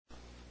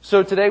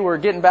So today we're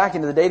getting back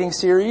into the dating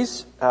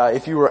series.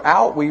 If you were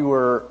out, we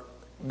were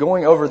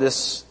going over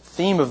this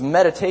theme of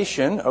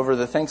meditation over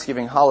the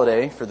Thanksgiving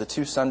holiday for the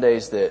 2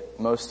 Sundays that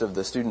most of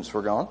the students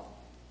were gone.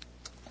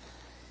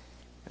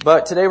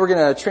 But today we're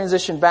going to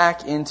transition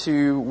back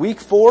into week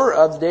 4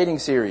 of the dating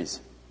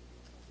series.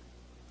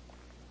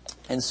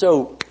 And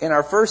so in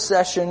our first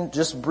session,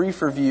 just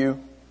brief review,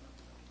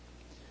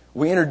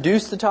 we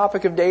introduced the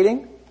topic of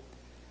dating.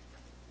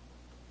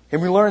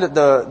 And we learned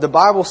that the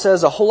Bible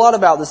says a whole lot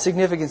about the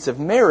significance of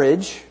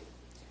marriage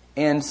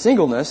and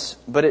singleness,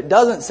 but it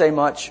doesn't say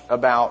much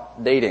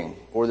about dating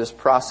or this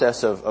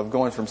process of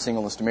going from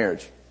singleness to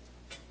marriage.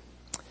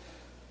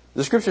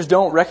 The scriptures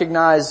don't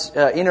recognize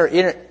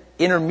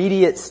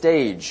intermediate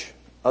stage,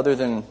 other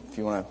than, if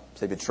you want to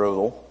say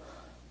betrothal.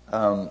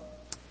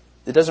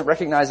 It doesn't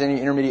recognize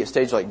any intermediate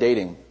stage like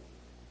dating.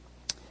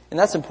 And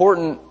that's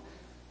important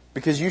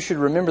because you should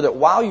remember that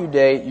while you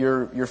date,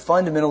 you're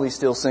fundamentally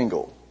still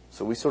single.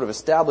 So we sort of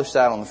established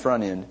that on the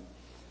front end.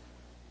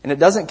 And it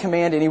doesn't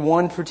command any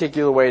one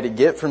particular way to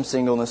get from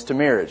singleness to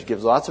marriage. It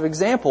gives lots of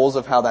examples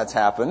of how that's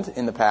happened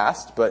in the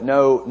past, but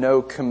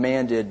no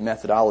commanded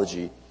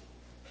methodology.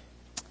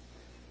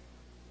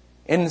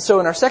 And so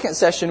in our second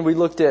session, we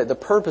looked at the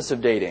purpose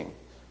of dating.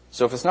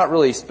 So if it's not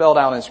really spelled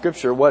out in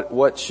Scripture,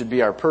 what should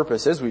be our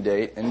purpose as we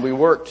date? And we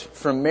worked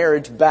from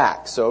marriage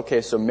back. So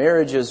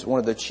marriage is one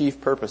of the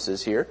chief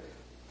purposes here.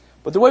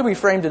 But the way we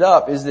framed it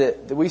up is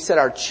that we said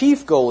our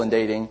chief goal in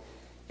dating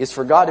is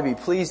for God to be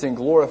pleased and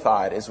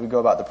glorified as we go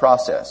about the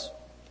process.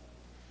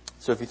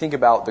 So if you think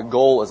about the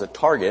goal as a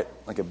target,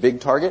 like a big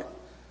target,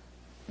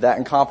 that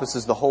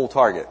encompasses the whole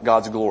target,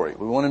 God's glory.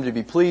 We want Him to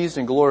be pleased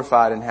and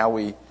glorified in how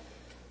we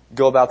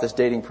go about this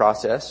dating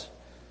process.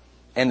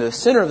 And the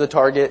center of the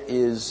target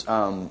is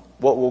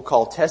what we'll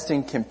call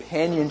testing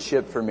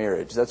companionship for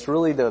marriage. That's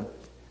really the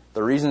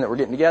reason that we're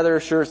getting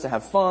together. Sure, it's to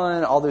have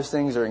fun. All those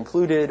things are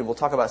included, and we'll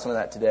talk about some of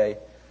that today.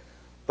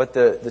 But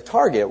the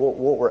target, what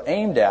we're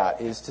aimed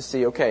at, is to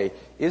see, okay,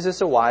 is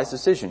this a wise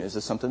decision? Is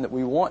this something that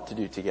we want to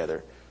do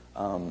together?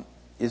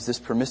 Is this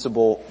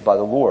permissible by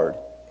the Lord?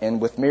 And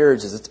with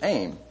marriage as its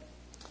aim.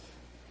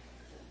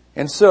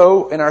 And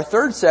so, in our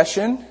third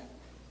session,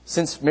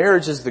 since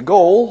marriage is the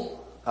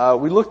goal,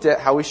 we looked at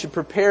how we should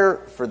prepare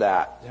for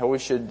that. How we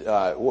should,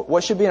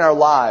 what should be in our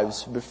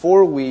lives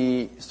before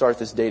we start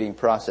this dating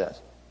process.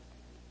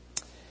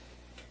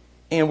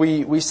 And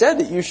we said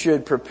that you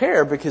should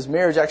prepare because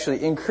marriage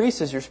actually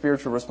increases your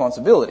spiritual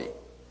responsibility.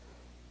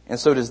 And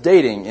so does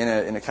dating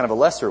in a kind of a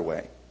lesser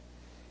way.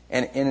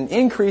 And an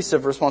increase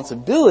of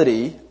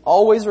responsibility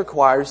always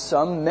requires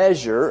some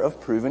measure of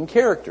proven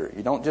character.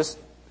 You don't just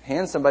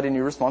hand somebody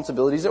new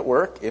responsibilities at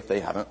work if they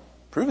haven't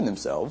proven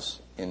themselves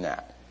in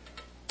that.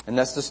 And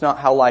that's just not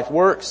how life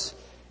works,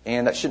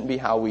 and that shouldn't be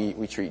how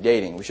we treat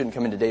dating. We shouldn't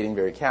come into dating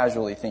very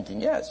casually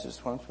thinking, yeah, it's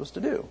just what I'm supposed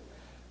to do.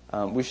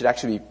 We should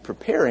actually be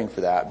preparing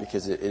for that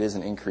because it is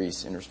an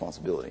increase in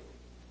responsibility.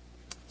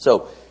 So,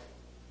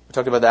 we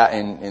talked about that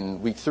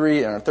in week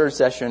 3 in our third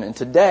session, and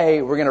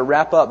today we're going to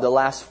wrap up the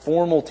last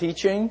formal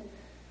teaching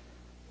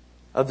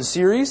of the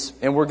series,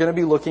 and we're going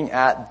to be looking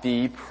at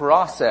the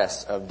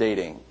process of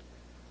dating.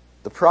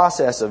 The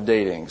process of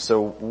dating.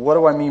 So, what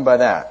do I mean by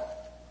that?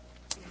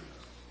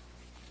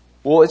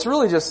 Well, it's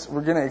really just,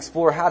 we're going to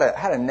explore how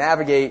to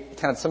navigate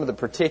kind of some of the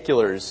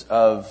particulars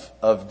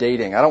of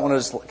dating. I don't want to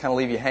just kind of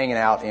leave you hanging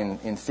out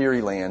in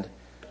theory land.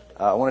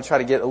 I want to try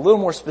to get a little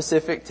more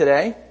specific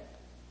today.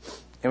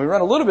 And we run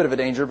a little bit of a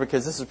danger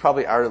because this is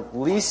probably our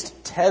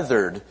least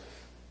tethered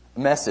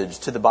message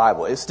to the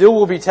Bible. It still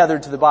will be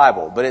tethered to the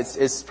Bible, but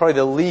it's probably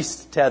the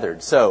least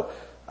tethered. So,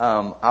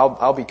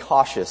 I'll be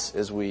cautious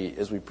as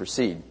we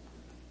proceed.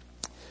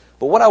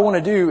 But what I want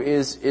to do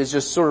is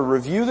just sort of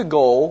review the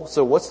goal.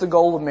 So what's the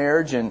goal of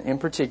marriage and in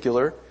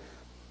particular,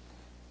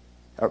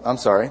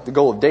 the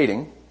goal of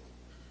dating.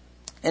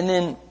 And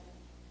then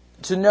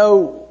to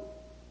know,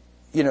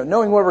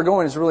 knowing where we're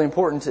going is really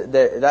important.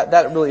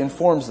 That really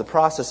informs the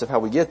process of how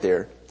we get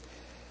there.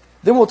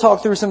 Then we'll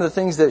talk through some of the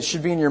things that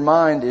should be in your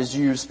mind as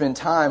you spend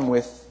time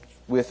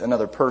with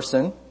another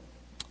person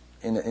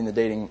in the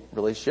dating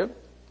relationship.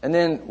 And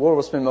then where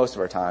we'll spend most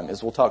of our time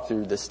is we'll talk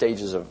through the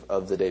stages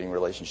of the dating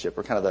relationship,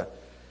 or kind of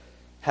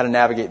how to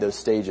navigate those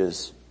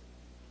stages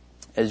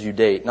as you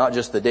date, not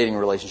just the dating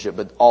relationship,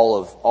 but all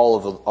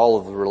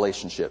of the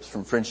relationships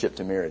from friendship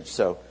to marriage.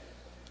 So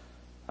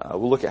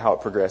we'll look at how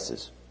it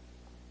progresses.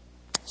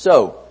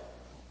 So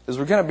as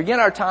we're going to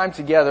begin our time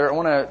together, I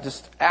want to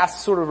just ask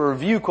sort of a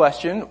review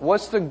question.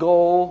 What's the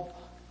goal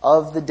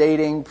of the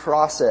dating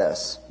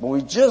process? Well,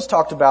 we just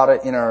talked about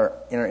it in our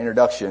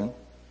introduction.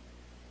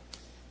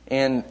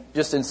 And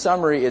just in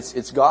summary,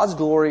 it's God's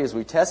glory as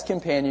we test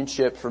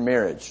companionship for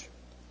marriage.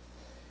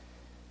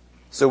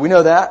 So we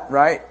know that,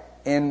 right?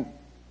 And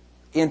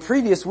in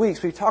previous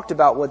weeks, we've talked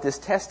about what this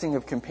testing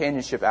of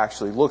companionship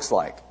actually looks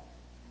like.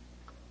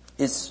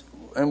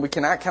 And we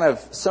can kind of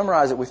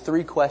summarize it with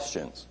 3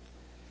 questions.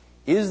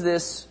 Is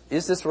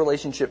this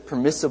relationship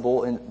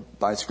permissible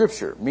by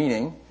Scripture?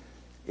 Meaning,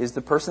 is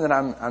the person that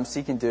I'm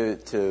seeking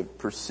to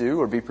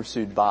pursue or be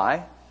pursued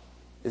by,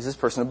 is this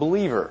person a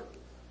believer?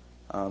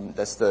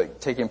 That's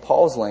taking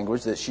Paul's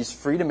language, that she's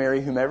free to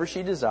marry whomever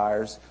she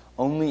desires,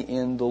 only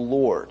in the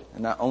Lord.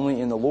 And not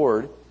only in the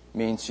Lord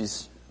means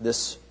she's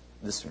this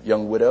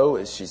young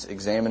widow, she's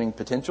examining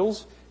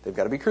potentials. They've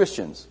got to be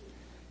Christians.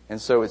 And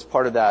so it's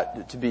part of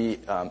that to be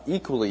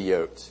equally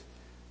yoked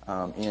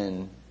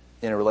in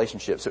a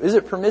relationship. So is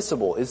it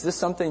permissible? Is this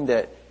something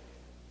that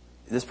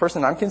this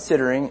person I'm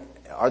considering,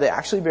 are they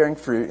actually bearing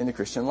fruit in the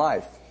Christian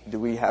life? Do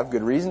we have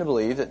good reason to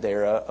believe that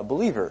they're a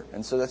believer?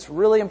 And so that's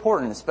really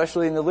important,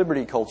 especially in the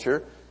liberty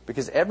culture,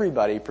 because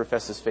everybody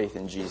professes faith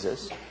in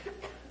Jesus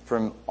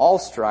from all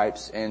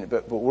stripes.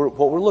 But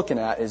what we're looking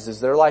at is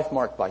their life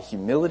marked by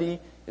humility?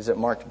 Is it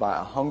marked by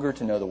a hunger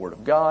to know the Word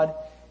of God?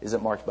 Is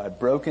it marked by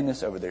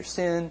brokenness over their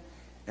sin?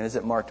 And is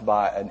it marked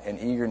by an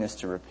eagerness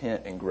to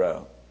repent and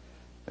grow?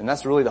 And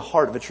that's really the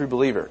heart of a true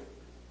believer.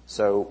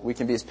 So we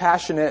can be as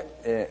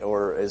passionate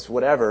or as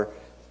whatever,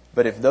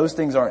 but if those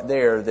things aren't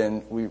there,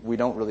 then we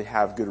don't really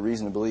have good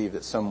reason to believe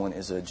that someone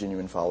is a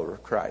genuine follower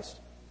of Christ.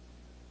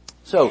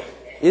 So,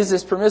 is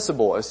this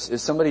permissible?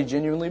 Is somebody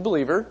genuinely a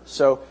believer?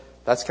 So,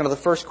 that's kind of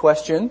the first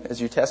question as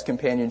you test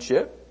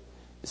companionship.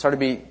 It's hard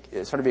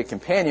to be a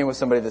companion with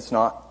somebody that's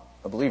not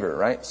a believer,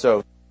 right?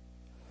 So,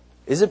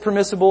 is it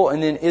permissible?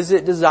 And then, is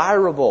it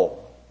desirable?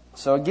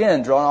 So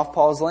again, drawing off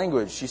Paul's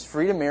language, she's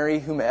free to marry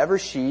whomever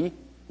she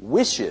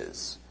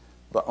wishes,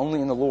 but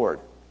only in the Lord.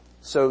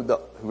 So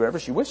whoever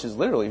she wishes,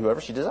 literally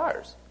whoever she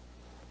desires.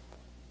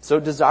 So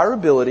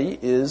desirability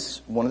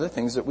is one of the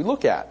things that we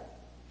look at.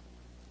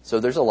 So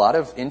there's a lot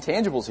of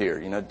intangibles here.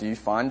 Do you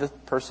find the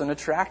person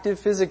attractive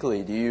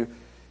physically? Do you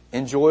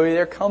enjoy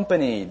their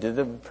company? Do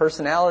the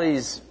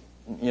personalities,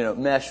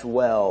 mesh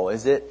well?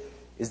 Is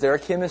there a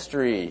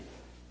chemistry?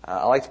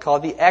 I like to call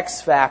it the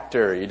X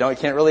factor. You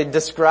can't really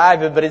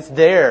describe it, but it's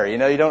there. You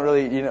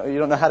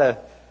don't know how to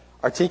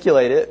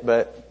articulate it,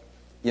 but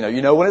you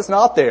know when it's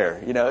not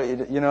there. You know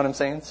what I'm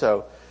saying?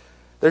 So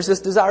there's this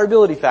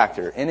desirability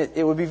factor, and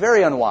it would be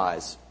very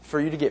unwise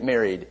for you to get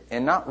married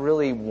and not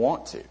really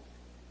want to.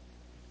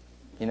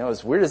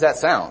 As weird as that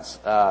sounds.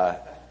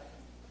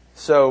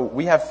 So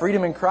we have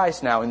freedom in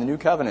Christ now in the new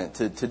covenant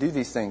to do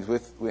these things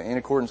in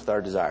accordance with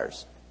our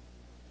desires.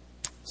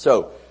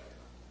 So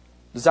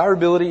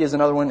desirability is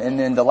another one, and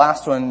then the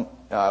last one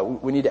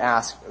we need to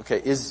ask: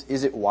 okay, is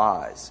it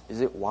wise?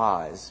 Is it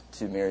wise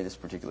to marry this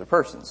particular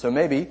person? So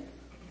maybe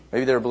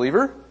they're a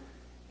believer,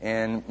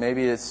 and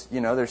maybe it's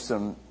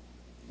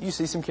you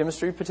see some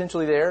chemistry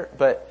potentially there,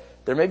 but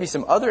there may be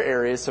some other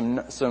areas,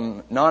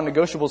 some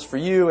non-negotiables for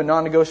you and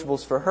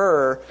non-negotiables for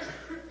her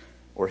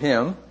or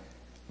him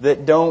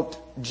that don't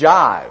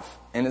jive,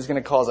 and is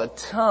going to cause a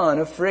ton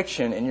of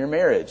friction in your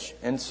marriage.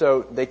 And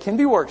so they can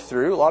be worked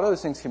through. A lot of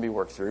those things can be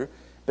worked through,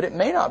 but it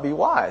may not be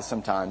wise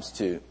sometimes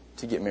to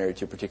get married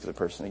to a particular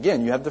person.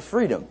 Again, you have the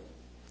freedom,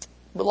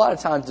 but a lot of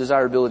times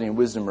desirability and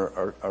wisdom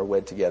are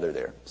wed together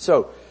there.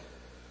 So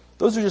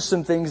those are just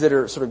some things that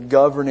are sort of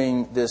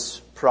governing this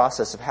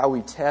process of how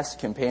we test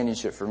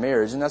companionship for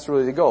marriage, and that's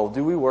really the goal.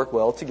 Do we work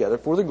well together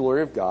for the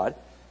glory of God?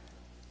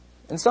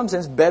 In some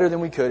sense, better than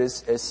we could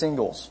as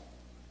singles.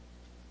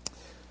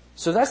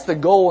 So that's the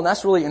goal, and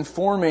that's really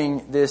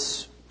informing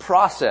this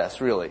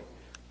process, really.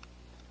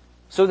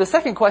 So the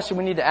second question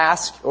we need to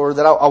ask, or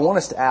that I want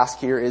us to ask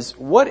here, is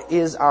what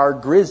is our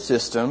grid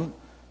system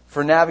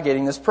for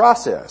navigating this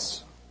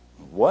process?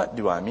 What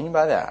do I mean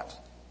by that?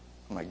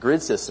 My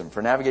grid system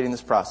for navigating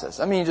this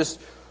process. I mean,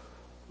 just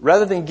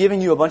rather than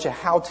giving you a bunch of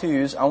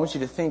how-tos, I want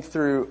you to think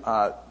through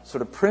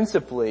sort of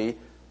principally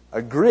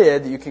a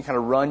grid that you can kind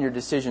of run your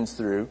decisions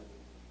through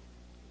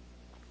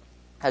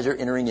as you're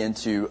entering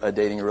into a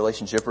dating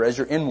relationship or as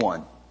you're in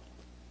one.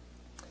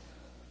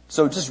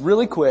 So just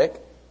really quick,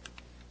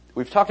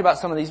 we've talked about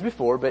some of these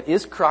before, but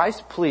is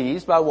Christ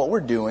pleased by what we're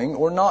doing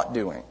or not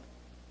doing?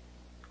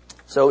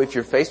 So if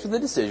you're faced with a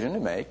decision to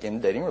make in a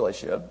dating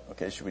relationship,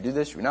 okay, should we do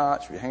this? Should we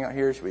not? Should we hang out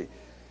here? Should we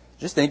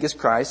just think, is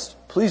Christ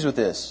pleased with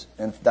this?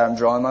 And I'm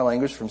drawing my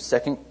language from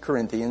 2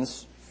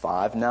 Corinthians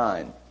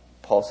 5:9.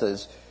 Paul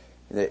says,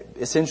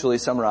 essentially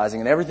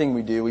summarizing, in everything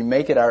we do, we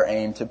make it our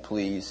aim to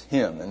please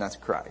Him, and that's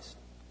Christ.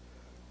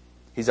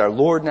 He's our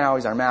Lord now,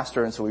 He's our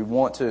Master, and so we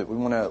want to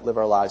live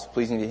our lives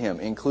pleasing to Him,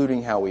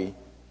 including how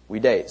we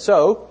date.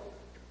 So,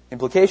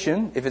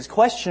 implication, if it's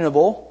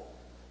questionable,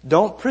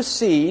 don't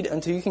proceed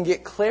until you can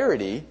get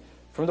clarity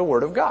from the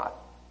Word of God.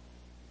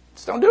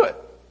 Just don't do it.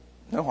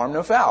 No harm,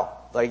 no foul.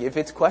 Like, if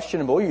it's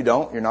questionable,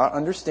 you're not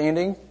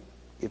understanding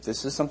if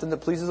this is something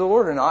that pleases the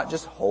Lord or not,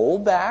 just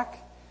hold back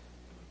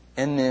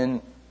and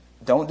then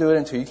don't do it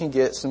until you can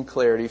get some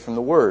clarity from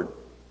the Word.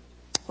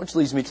 Which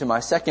leads me to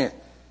my second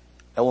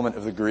element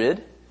of the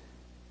grid,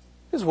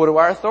 is what do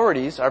our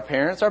authorities, our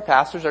parents, our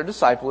pastors, our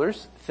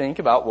disciplers think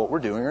about what we're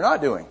doing or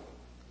not doing?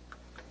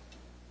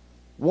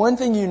 One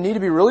thing you need to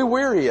be really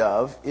wary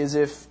of is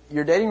if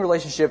your dating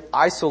relationship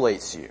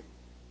isolates you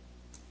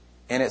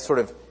and it sort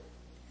of,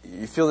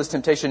 you feel this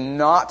temptation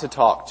not to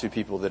talk to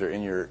people that are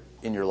in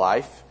your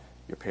life,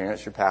 your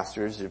parents, your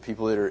pastors, your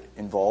people that are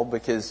involved,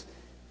 because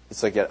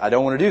It's like, I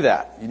don't want to do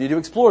that. You need to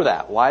explore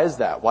that. Why is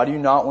that? Why do you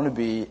not want to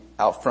be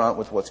out front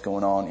with what's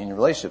going on in your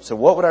relationship? So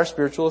what would our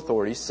spiritual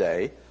authorities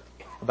say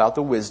about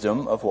the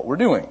wisdom of what we're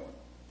doing?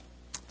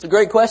 It's a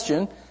great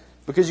question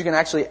because you can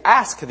actually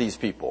ask these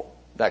people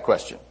that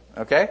question,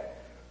 okay?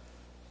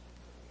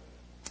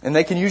 And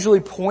they can usually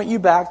point you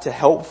back to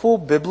helpful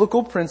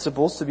biblical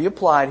principles to be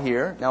applied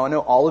here. Now, I know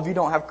all of you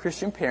don't have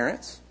Christian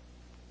parents,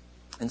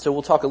 and so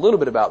we'll talk a little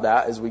bit about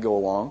that as we go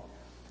along.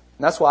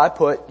 And that's why I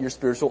put your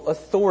spiritual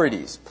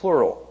authorities,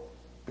 plural.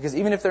 Because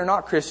even if they're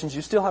not Christians,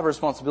 you still have a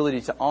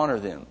responsibility to honor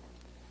them.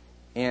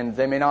 And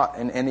they may not,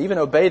 and even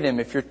obey them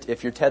if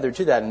you're tethered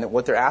to that, and that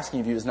what they're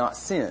asking of you is not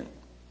sin.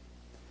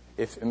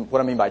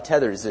 What I mean by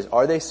tethered is this: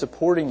 are they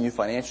supporting you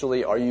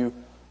financially? Are you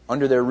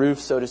under their roof,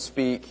 so to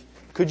speak?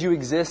 Could you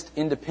exist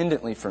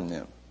independently from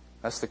them?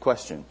 That's the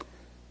question.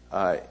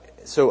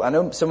 So I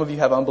know some of you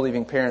have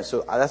unbelieving parents,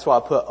 so that's why I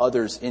put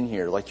others in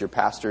here, like your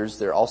pastors.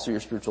 They're also your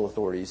spiritual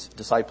authorities,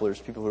 disciplers,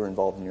 people who are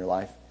involved in your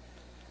life.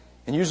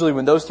 And usually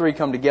when those three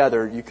come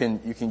together, you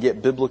can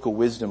get biblical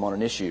wisdom on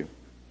an issue.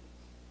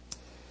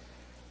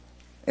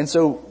 And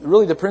so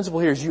really the principle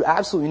here is you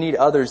absolutely need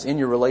others in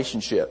your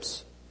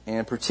relationships,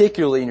 and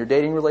particularly in your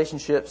dating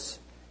relationships.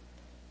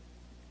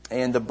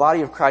 And the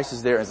body of Christ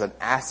is there as an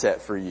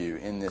asset for you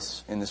in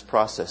this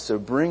process. So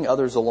bring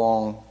others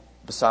along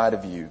beside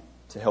of you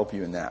to help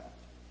you in that.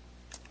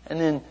 And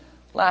then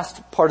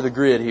last part of the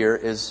grid here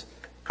is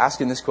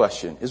asking this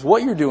question: is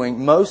what you're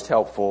doing most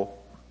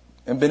helpful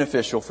and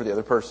beneficial for the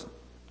other person?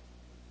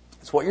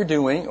 It's what you're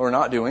doing or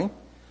not doing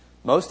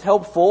most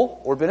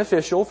helpful or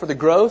beneficial for the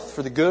growth,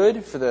 for the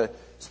good, for the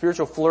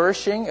spiritual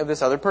flourishing of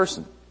this other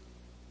person.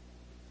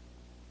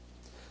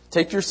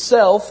 Take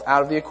yourself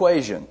out of the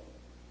equation.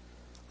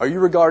 Are you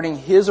regarding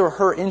his or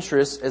her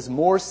interests as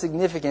more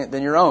significant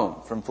than your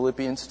own? From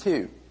Philippians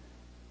 2.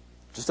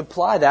 Just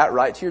apply that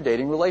right to your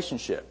dating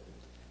relationship.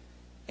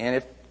 And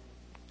if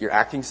you're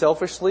acting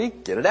selfishly,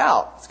 get it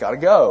out. It's got to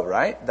go,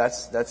 right?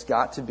 It's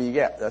got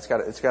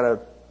to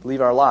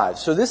leave our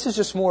lives. So this is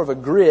just more of a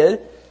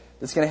grid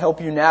that's going to help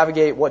you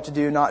navigate what to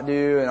do, not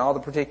do, and all the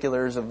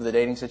particulars of the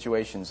dating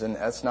situations. And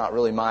that's not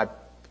really my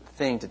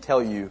thing to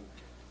tell you,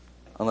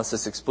 unless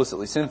it's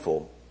explicitly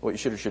sinful, what you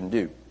should or shouldn't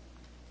do.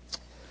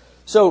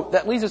 So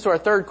that leads us to our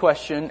third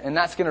question, and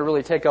that's going to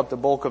really take up the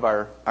bulk of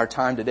our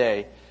time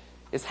today,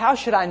 is how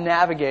should I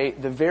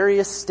navigate the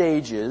various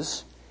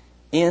stages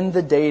in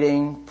the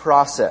dating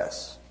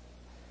process?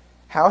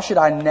 How should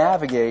I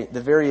navigate the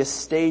various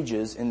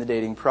stages in the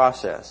dating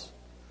process?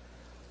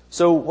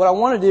 So what I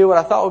want to do, what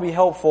I thought would be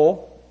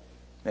helpful,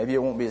 maybe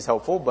it won't be as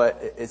helpful,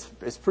 but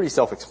it's pretty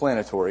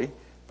self-explanatory,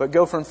 but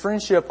go from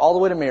friendship all the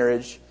way to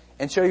marriage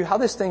and show you how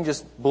this thing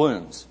just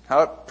blooms,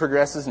 how it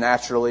progresses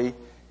naturally.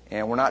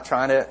 And we're not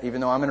trying to,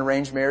 even though I'm an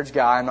arranged marriage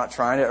guy, I'm not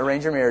trying to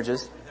arrange your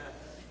marriages.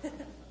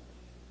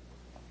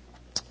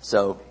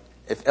 So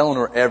if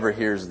Eleanor ever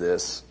hears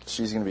this,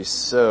 she's going to be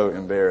so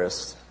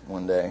embarrassed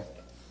one day.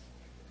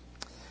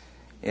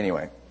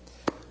 Anyway,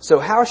 so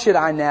how should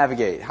I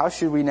navigate? How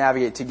should we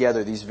navigate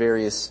together these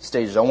various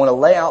stages? I want to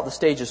lay out the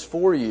stages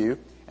for you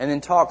and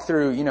then talk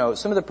through,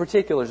 some of the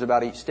particulars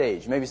about each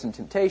stage. Maybe some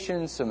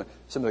temptations, some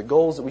of the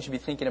goals that we should be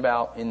thinking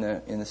about in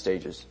the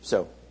stages.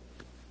 So,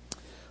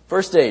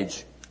 first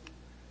stage,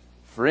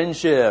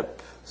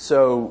 friendship.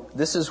 So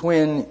this is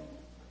when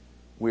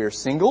we're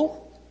single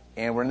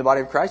and we're in the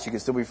body of Christ. You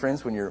can still be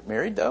friends when you're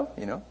married, though.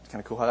 It's kind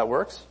of cool how that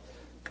works.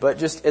 But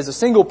just as a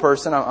single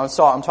person, I'm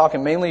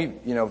talking mainly,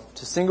 to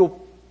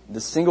the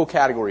single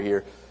category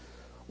here.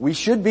 We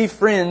should be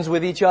friends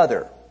with each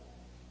other.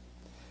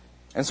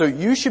 And so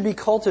you should be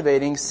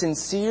cultivating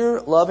sincere,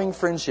 loving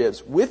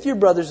friendships with your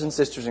brothers and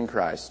sisters in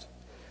Christ.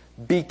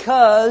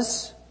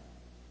 Because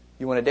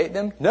you want to date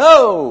them?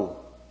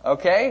 No!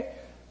 Okay?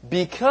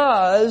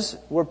 Because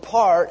we're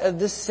part of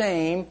the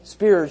same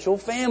spiritual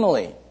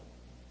family.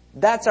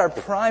 That's our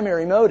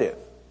primary motive.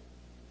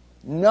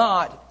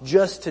 Not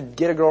just to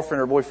get a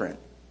girlfriend or boyfriend.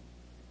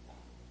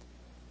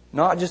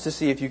 Not just to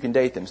see if you can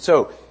date them.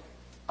 So,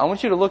 I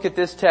want you to look at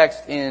this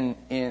text I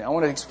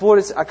want to explore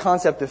this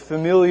concept of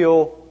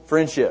familial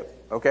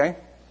friendship. Okay?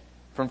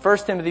 From 1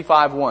 Timothy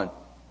 5:1.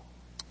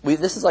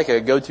 This is like a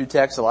go-to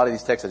text. A lot of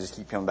these texts I just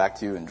keep coming back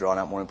to and drawing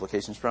out more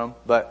implications from.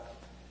 But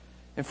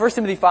in 1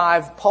 Timothy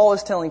 5, Paul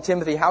is telling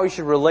Timothy how he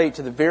should relate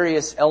to the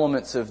various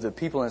elements of the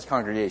people in his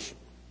congregation.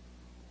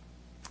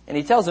 And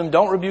he tells him,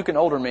 don't rebuke an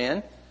older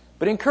man,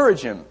 but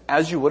encourage him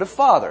as you would a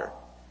father.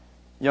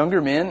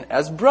 Younger men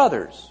as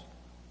brothers.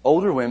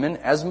 Older women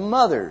as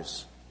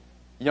mothers.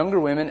 Younger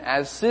women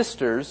as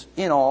sisters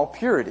in all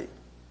purity.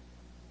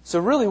 So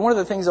really one of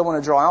the things I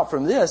want to draw out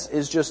from this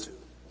is just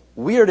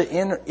we are to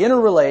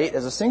interrelate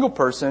as a single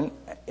person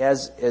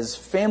as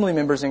family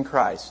members in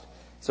Christ.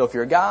 So if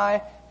you're a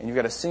guy and you've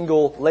got a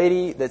single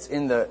lady that's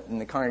in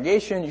the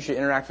congregation, you should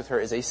interact with her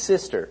as a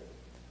sister,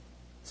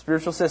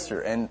 spiritual sister,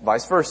 and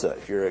vice versa.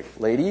 If you're a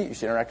lady, you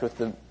should interact with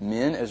the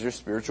men as your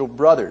spiritual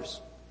brothers.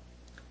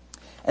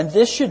 And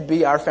this should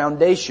be our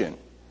foundation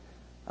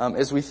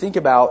as we think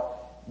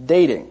about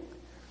dating.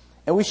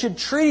 And we should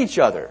treat each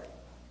other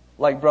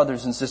like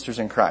brothers and sisters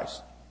in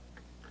Christ.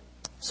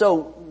 So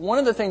one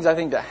of the things I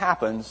think that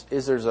happens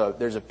is there's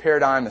a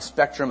paradigm, a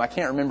spectrum. I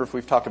can't remember if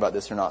we've talked about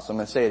this or not, so I'm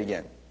going to say it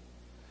again.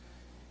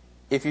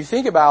 If you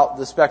think about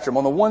the spectrum,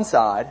 on the one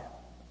side,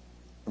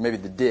 or maybe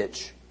the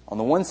ditch, on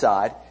the one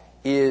side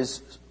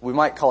is, we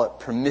might call it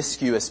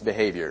promiscuous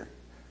behavior,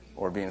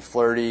 or being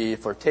flirty,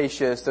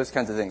 flirtatious, those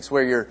kinds of things,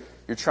 where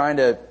you're trying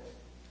to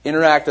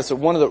interact. That's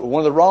one of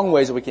the wrong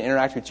ways that we can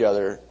interact with each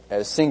other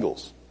as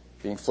singles,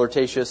 being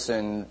flirtatious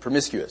and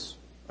promiscuous.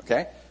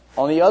 Okay?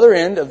 On the other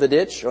end of the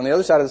ditch, on the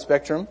other side of the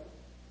spectrum,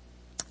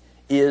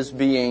 is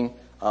being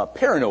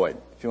paranoid,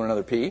 if you want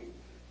another P.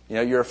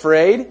 You're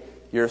afraid,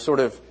 you're sort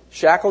of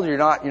shackled, you're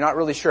not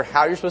really sure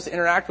how you're supposed to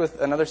interact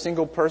with another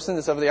single person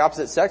that's of the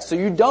opposite sex, so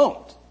you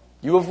don't.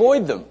 You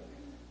avoid them.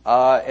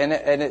 And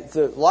it's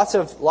lots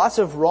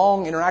of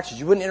wrong interactions.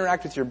 You wouldn't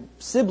interact with your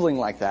sibling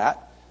like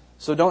that,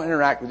 so don't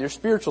interact with your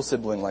spiritual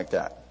sibling like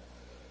that.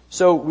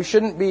 So we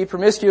shouldn't be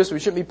promiscuous, we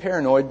shouldn't be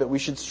paranoid, but we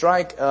should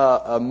strike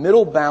a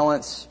middle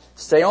balance,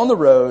 stay on the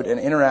road, and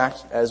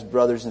interact as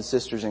brothers and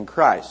sisters in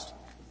Christ.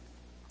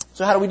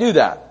 So how do we do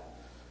that?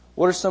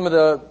 What are some of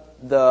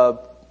the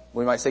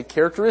we might say,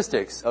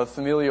 characteristics of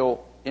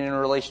familial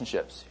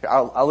interrelationships?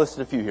 I'll list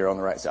a few here on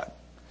the right side.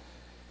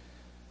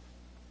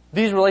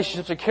 These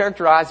relationships are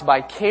characterized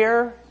by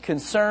care,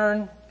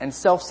 concern, and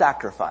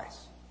self-sacrifice.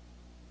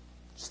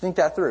 Just think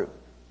that through.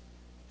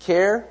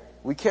 Care,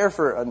 we care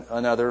for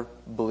another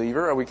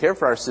believer, or we care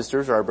for our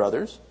sisters or our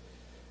brothers.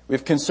 We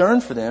have concern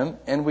for them,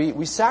 and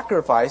we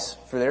sacrifice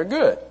for their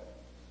good.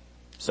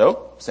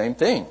 So, same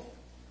thing.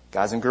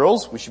 Guys and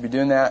girls, we should be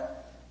doing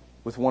that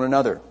with one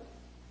another.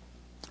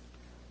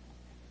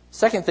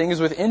 Second thing is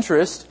with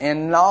interest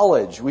and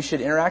knowledge. We should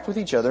interact with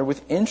each other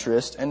with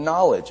interest and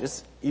knowledge.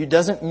 It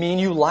doesn't mean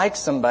you like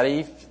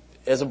somebody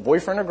as a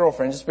boyfriend or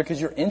girlfriend just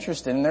because you're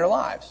interested in their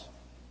lives.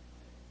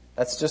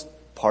 That's just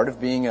part of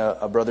being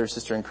a brother or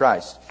sister in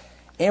Christ.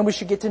 And we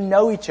should get to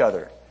know each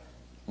other,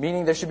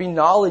 meaning there should be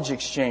knowledge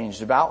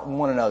exchanged about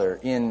one another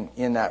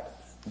in that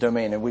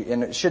domain.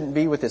 And it shouldn't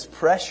be with this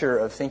pressure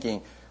of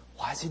thinking,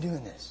 why is he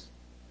doing this?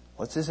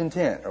 What's his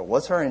intent? Or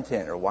what's her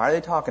intent? Or why are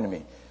they talking to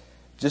me?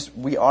 Just,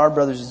 we are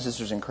brothers and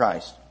sisters in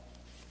Christ.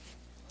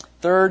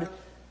 Third,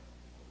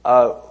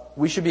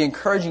 we should be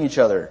encouraging each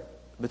other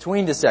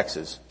between the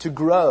sexes to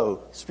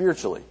grow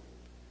spiritually.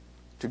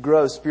 To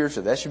grow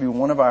spiritually. That should be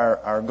one of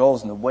our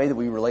goals in the way that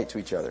we relate to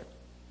each other.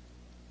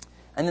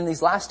 And then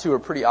these last two are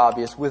pretty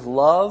obvious. With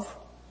love,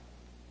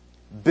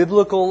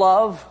 biblical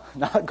love,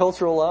 not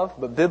cultural love,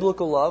 but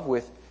biblical love,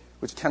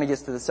 which kind of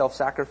gets to the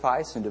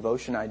self-sacrifice and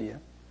devotion idea.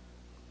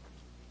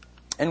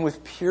 And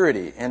with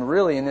purity. And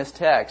really in this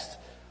text,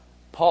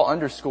 Paul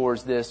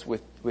underscores this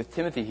with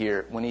Timothy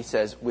here when he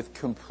says, with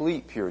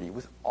complete purity,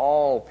 with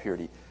all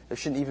purity. There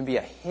shouldn't even be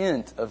a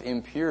hint of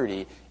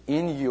impurity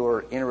in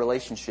your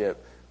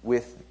interrelationship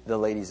with the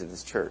ladies of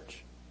this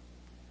church.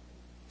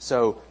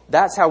 So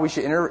that's how we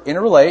should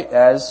interrelate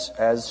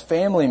as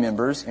family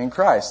members in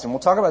Christ. And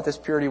we'll talk about this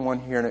purity one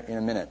here in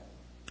a minute.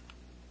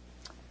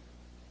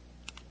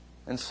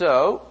 And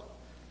so,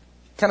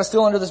 kind of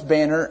still under this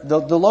banner,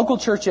 the local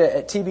church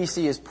at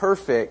TBC is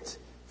perfect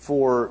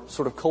for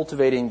sort of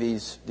cultivating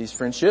these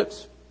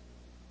friendships.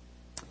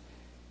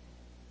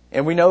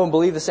 And we know and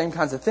believe the same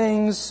kinds of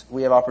things.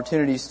 We have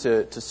opportunities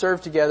to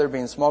serve together, be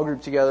in small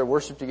group together,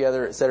 worship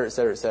together, et cetera, et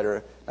cetera, et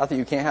cetera. Not that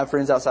you can't have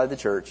friends outside the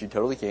church. You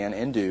totally can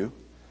and do.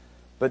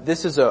 But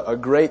this is a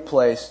great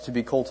place to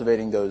be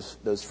cultivating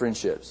those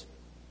friendships.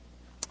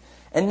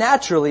 And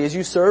naturally, as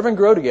you serve and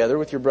grow together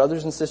with your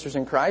brothers and sisters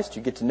in Christ,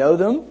 you get to know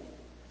them,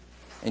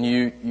 and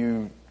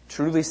you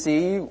truly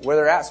see where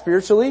they're at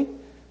spiritually.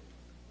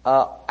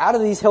 Out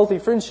of these healthy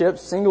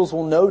friendships, singles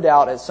will no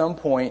doubt at some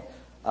point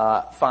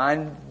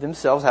find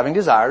themselves having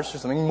desires for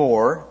something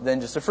more than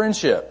just a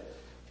friendship,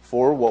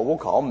 for what we'll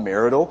call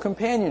marital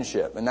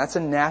companionship. And that's a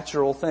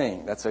natural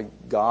thing. That's a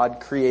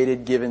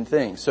God-created, given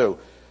thing. So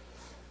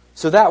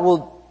that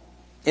will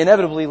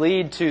inevitably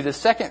lead to the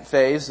second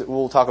phase that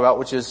we'll talk about,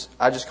 which is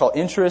I just call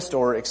interest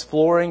or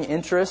exploring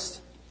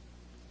interest.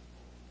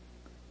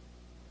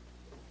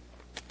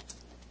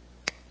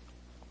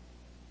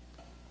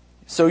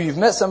 So you've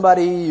met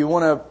somebody,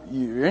 you're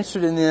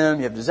interested in them,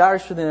 you have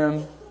desires for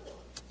them,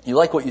 you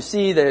like what you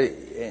see,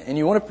 and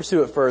you want to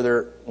pursue it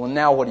further. Well,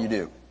 now what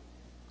do?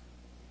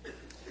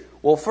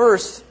 Well,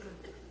 first,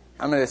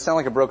 I'm going to sound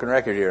like a broken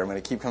record here. I'm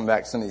going to keep coming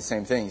back to some of these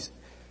same things.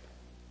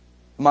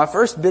 My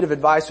first bit of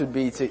advice would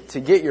be to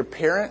get your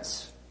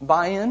parents'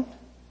 buy-in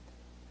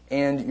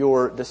and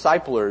your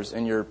disciplers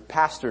and your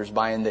pastors'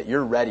 buy-in that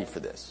you're ready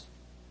for this.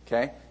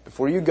 Okay?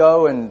 Before you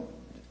go and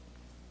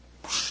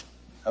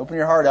open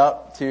your heart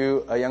up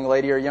to a young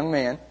lady or a young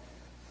man.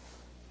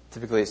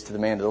 Typically it's to the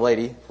man to the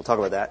lady. We'll talk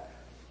about that.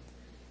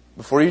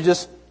 Before you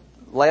just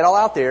lay it all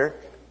out there,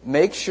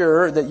 make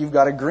sure that you've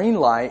got a green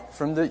light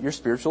from your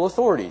spiritual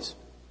authorities.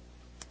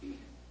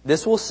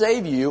 This will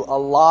save you a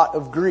lot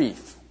of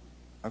grief.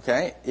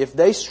 Okay? If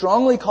they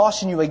strongly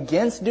caution you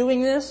against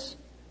doing this,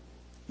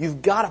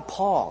 you've got to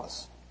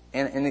pause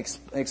and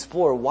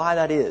explore why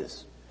that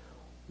is.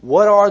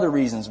 What are the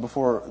reasons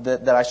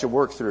that I should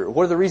work through?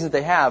 What are the reasons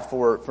they have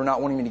for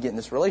not wanting me to get in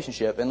this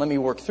relationship? And let me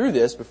work through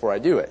this before I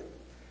do it.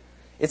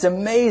 It's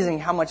amazing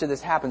how much of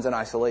this happens in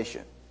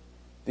isolation.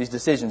 These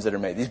decisions that are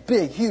made, these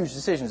big, huge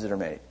decisions that are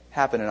made,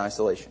 happen in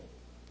isolation.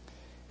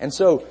 And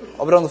so,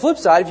 but on the flip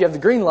side, if you have the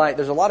green light,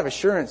 there's a lot of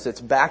assurance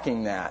that's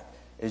backing that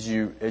as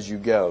you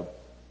go.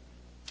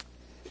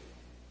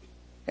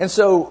 And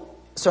so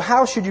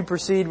how should you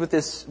proceed with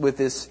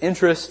this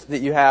interest that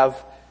you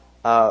have?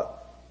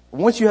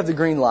 Once you have the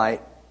green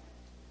light,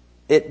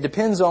 it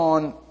depends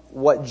on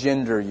what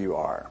gender you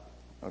are,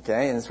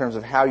 okay, in terms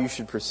of how you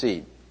should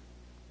proceed.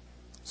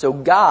 So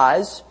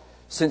guys,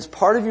 since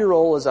part of your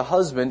role as a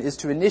husband is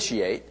to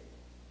initiate,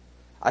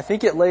 I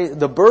think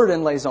the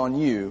burden lays on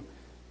you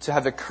to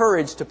have the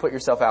courage to put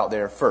yourself out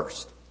there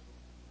first.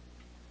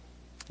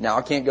 Now,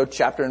 I can't go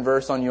chapter and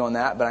verse on you on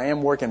that, but I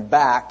am working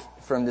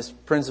back from this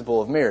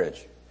principle of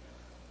marriage.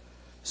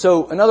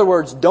 So, in other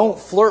words, don't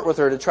flirt with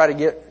her to try to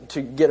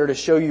get her to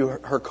show you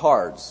her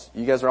cards.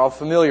 You guys are all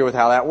familiar with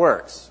how that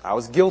works. I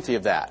was guilty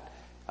of that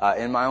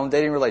in my own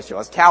dating relationship. I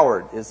was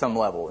coward at some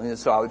level, and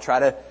so I would try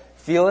to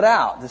feel it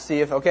out to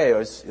see if, okay,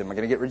 am I going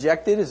to get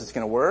rejected? Is this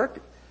going to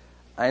work?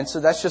 And so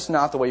that's just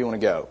not the way you want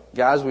to go,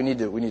 guys. We need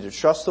to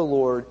trust the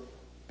Lord,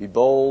 be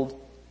bold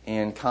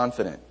and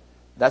confident.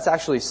 That's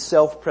actually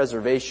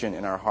self-preservation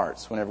in our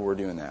hearts whenever we're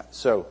doing that.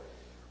 So,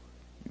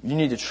 you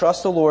need to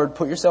trust the Lord,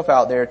 put yourself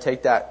out there,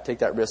 take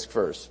that risk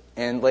first.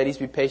 And ladies,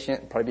 be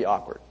patient and probably be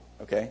awkward,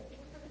 okay?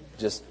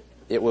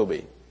 It will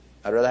be.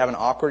 I'd rather have an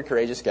awkward,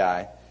 courageous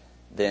guy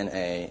than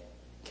a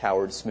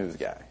coward, smooth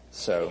guy.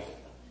 So,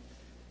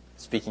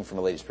 speaking from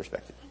a lady's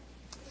perspective.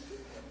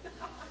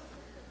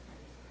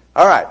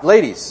 Alright,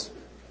 ladies.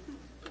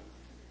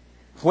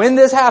 When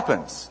this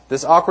happens,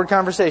 this awkward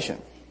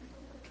conversation,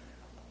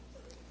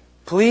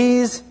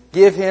 please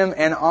give him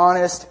an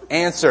honest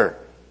answer.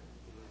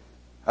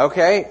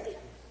 Okay?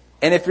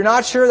 And if you're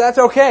not sure, that's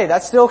okay.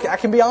 I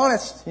can be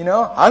honest,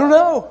 I don't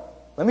know.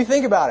 Let me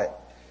think about it.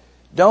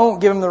 Don't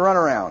give him the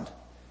runaround.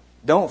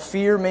 Don't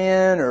fear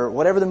men or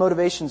whatever the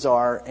motivations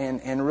are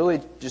and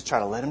really just try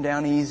to let him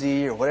down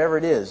easy or whatever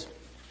it is.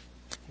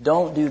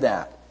 Don't do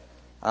that.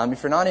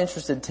 If you're not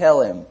interested,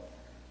 tell him.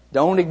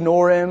 Don't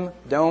ignore him.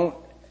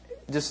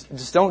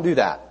 Just don't do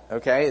that.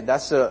 Okay?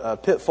 That's a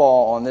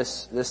pitfall on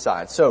this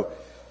side. So,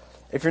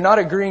 if you're not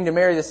agreeing to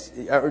marry this,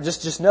 or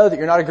just know that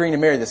you're not agreeing to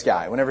marry this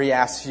guy whenever he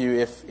asks you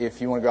if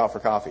you want to go out for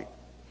coffee.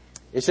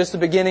 It's just the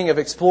beginning of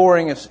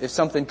exploring if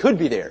something could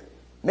be there,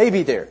 may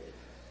be there.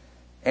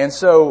 And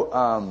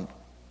so,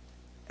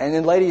 and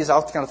then ladies,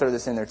 I'll kind of throw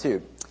this in there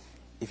too.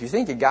 If you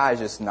think a guy is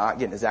just not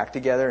getting his act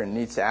together and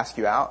needs to ask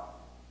you out,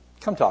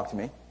 come talk to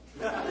me.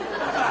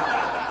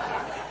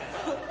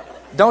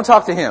 Don't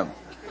talk to him,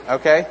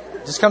 okay?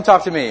 Just come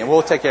talk to me and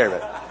we'll take care of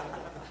it.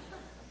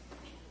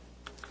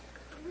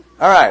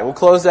 All right, we'll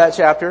close that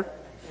chapter.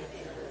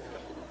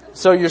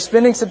 So you're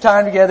spending some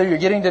time together, you're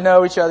getting to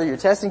know each other, you're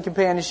testing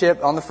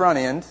companionship on the front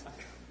end.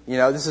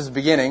 This is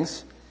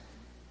beginnings.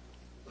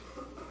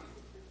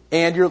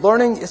 And you're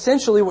learning,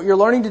 essentially what you're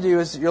learning to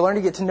do is you're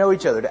learning to get to know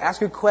each other, to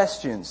ask good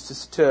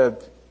questions, to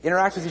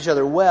interact with each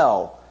other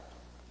well.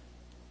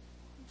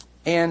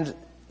 And,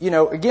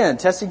 again,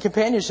 testing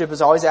companionship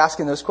is always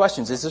asking those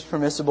questions. Is this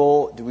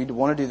permissible? Do we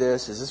want to do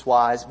this? Is this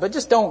wise? But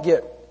just don't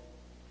get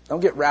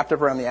wrapped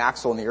up around the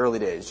axle in the early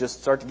days.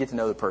 Just start to get to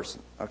know the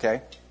person,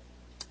 okay?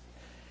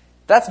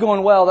 That's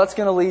going well. That's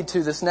going to lead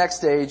to this next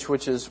stage,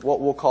 which is what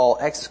we'll call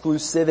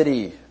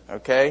exclusivity,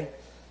 okay?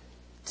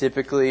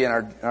 Typically in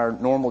our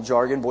normal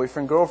jargon,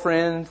 boyfriend,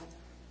 girlfriend,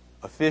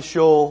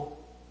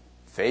 official,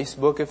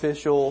 Facebook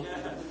official.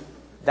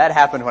 That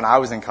happened when I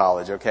was in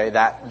college, okay?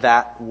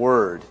 That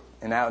word.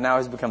 And now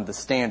has become the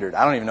standard.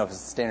 I don't even know if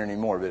it's the standard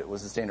anymore, but it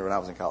was the standard when I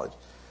was in college.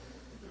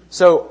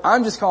 So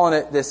I'm just calling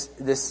it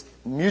this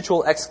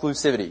mutual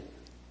exclusivity.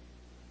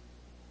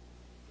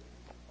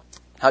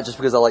 Not just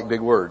because I like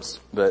big words,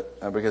 but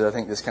because I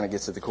think this kind of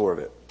gets to the core of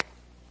it.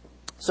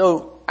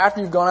 So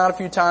after you've gone out a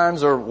few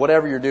times or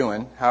whatever you're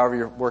doing, however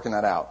you're working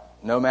that out.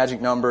 No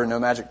magic number, no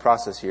magic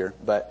process here.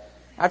 But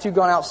after you've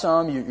gone out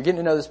some, you're getting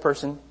to know this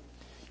person.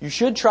 You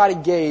should try to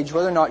gauge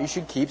whether or not you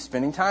should keep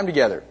spending time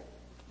together.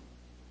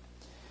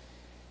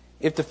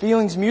 If the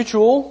feeling's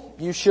mutual,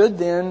 you should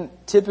then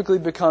typically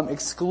become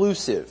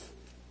exclusive.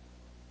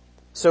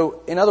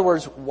 So, in other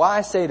words, why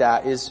I say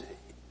that is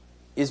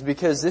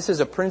because this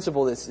is a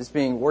principle that's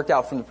being worked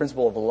out from the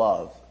principle of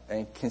love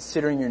and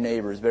considering your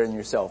neighbor is better than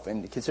yourself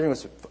and considering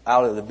what's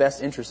out of the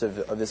best interest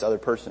of this other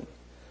person.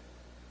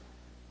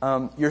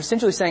 You're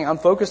essentially saying, I'm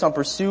focused on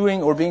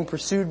pursuing or being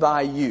pursued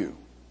by you.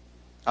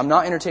 I'm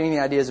not entertaining the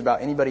ideas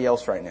about anybody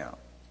else right now.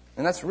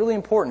 And that's really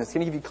important. It's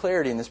going to give you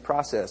clarity in this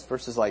process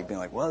versus being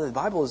like, well, the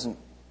Bible doesn't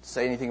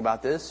say anything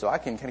about this, so I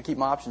can kind of keep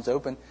my options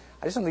open.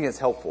 I just don't think that's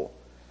helpful.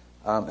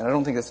 And I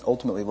don't think that's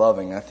ultimately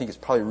loving. I think it's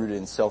probably rooted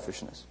in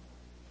selfishness.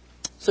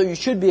 So you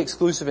should be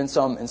exclusive in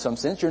some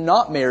sense. You're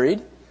not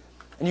married,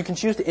 and you can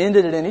choose to end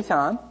it at any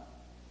time.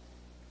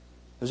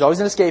 There's always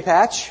an escape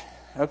hatch,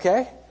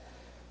 okay?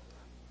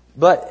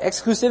 But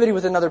exclusivity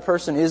with another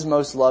person is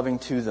most loving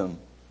to them.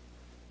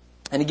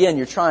 And again,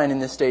 you're trying in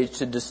this stage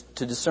to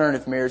discern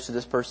if marriage to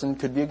this person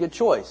could be a good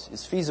choice,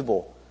 is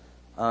feasible.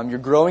 You're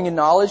growing in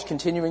knowledge,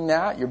 continuing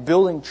that. You're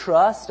building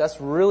trust. That's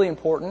really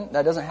important.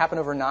 That doesn't happen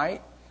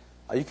overnight.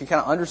 You can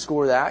kind of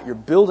underscore that. You're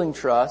building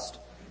trust.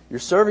 You're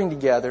serving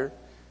together.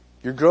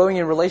 You're growing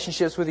in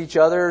relationships with each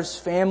other's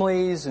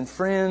families and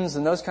friends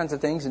and those kinds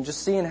of things, and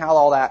just seeing how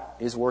all that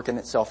is working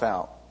itself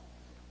out.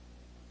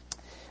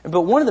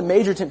 But one of the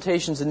major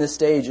temptations in this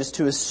stage is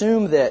to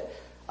assume that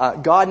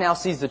God now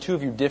sees the two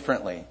of you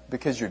differently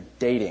because you're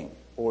dating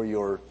or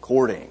you're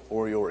courting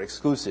or you're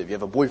exclusive. You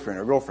have a boyfriend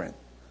or girlfriend.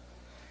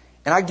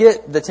 And I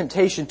get the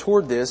temptation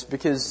toward this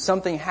because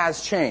something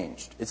has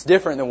changed. It's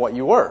different than what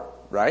you were,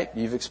 right?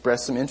 You've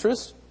expressed some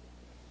interest.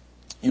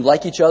 You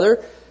like each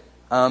other.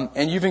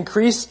 And you've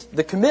increased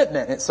the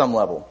commitment at some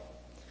level.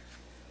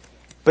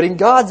 But in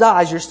God's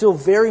eyes, you're still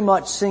very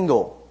much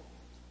single.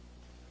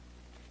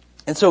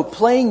 And so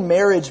playing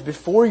marriage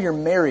before you're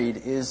married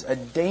is a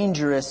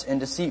dangerous and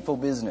deceitful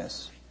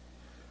business.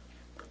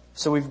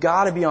 So we've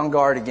got to be on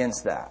guard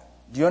against that.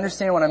 Do you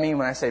understand what I mean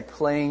when I say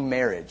playing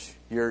marriage?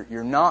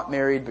 You're not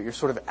married, but you're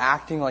sort of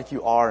acting like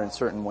you are in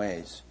certain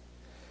ways.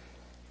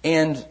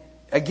 And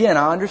again,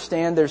 I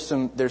understand there's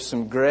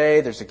some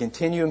gray, there's a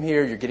continuum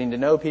here. You're getting to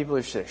know people,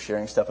 you're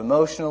sharing stuff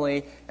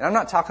emotionally. And I'm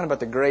not talking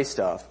about the gray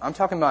stuff. I'm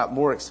talking about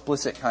more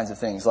explicit kinds of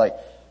things. Like,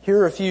 here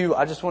are a few,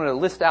 I just wanted to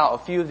list out a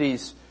few of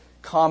these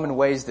common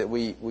ways that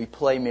we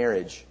play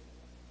marriage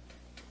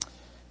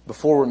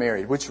before we're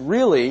married. Which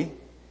really,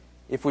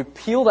 if we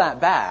peel that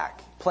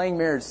back, playing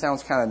marriage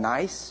sounds kind of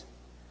nice.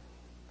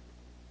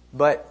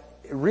 But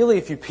really,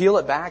 if you peel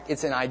it back,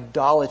 it's an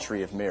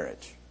idolatry of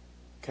marriage.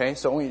 Okay?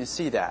 So I want you to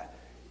see that.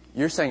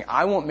 You're saying,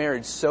 I want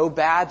marriage so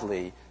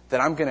badly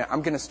that I'm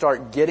gonna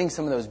start getting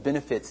some of those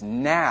benefits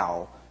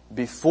now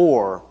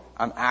before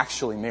I'm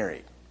actually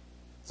married.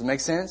 Does it make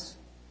sense?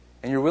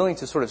 And you're willing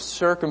to sort of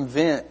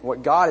circumvent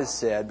what God has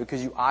said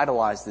because you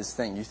idolize this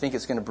thing. You think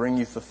it's going to bring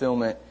you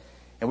fulfillment.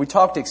 And we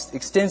talked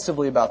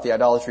extensively about the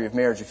idolatry of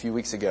marriage a few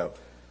weeks ago.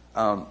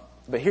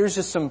 But here's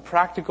just some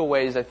practical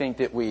ways I think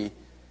that we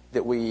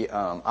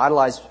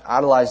idolize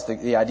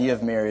the idea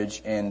of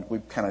marriage, and we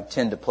kind of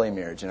tend to play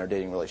marriage in our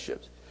dating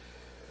relationships.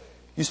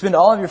 You spend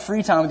all of your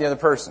free time with the other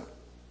person.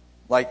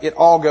 Like, it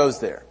all goes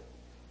there.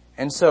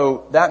 And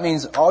so that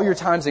means all your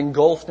time's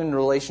engulfed in a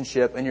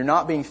relationship, and you're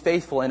not being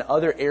faithful in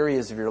other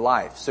areas of your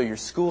life. So your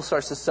school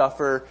starts to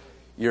suffer,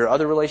 your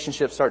other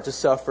relationships start to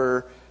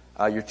suffer,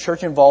 your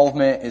church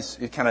involvement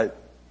it kind of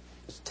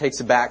takes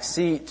a back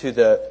seat to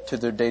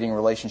the dating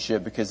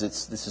relationship because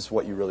this is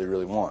what you really,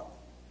 really want.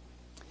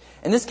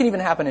 And this can even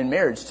happen in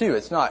marriage too.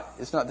 This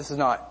is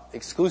not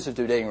exclusive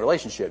to a dating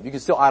relationship. You can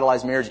still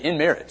idolize marriage in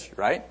marriage,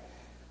 right?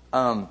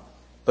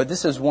 But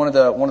this is one of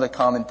the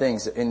common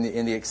things.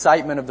 In the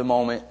excitement of the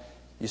moment,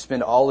 you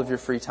spend all of your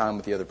free time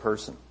with the other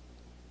person.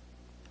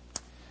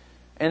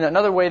 And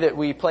another way that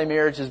we play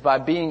marriage is by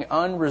being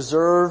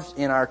unreserved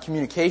in our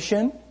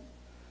communication.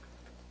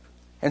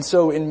 And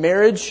so in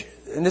marriage,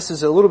 and this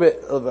is a little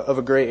bit of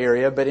a gray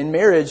area, but in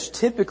marriage,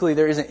 typically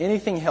there isn't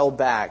anything held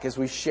back as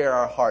we share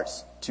our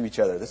hearts to each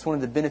other. That's one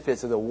of the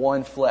benefits of the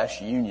one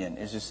flesh union,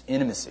 is just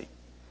intimacy.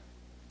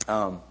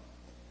 And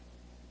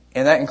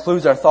that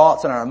includes our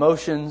thoughts and our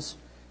emotions.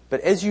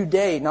 But as you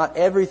date, not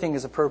everything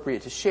is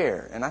appropriate to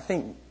share. And I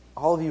think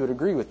all of you would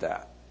agree with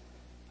that.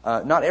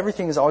 Not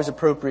everything is always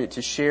appropriate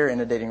to share in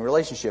a dating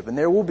relationship. And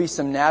there will be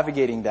some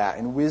navigating that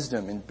and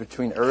wisdom in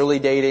between early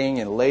dating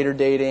and later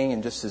dating,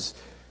 and just as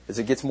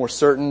it gets more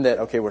certain that,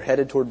 okay, we're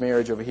headed toward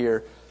marriage over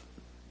here,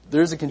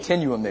 there's a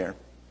continuum there.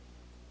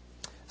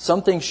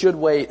 Some things should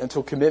wait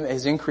until commitment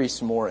has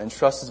increased more and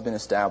trust has been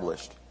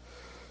established.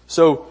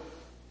 So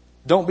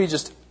don't be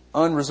just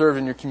unreserved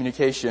in your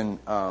communication,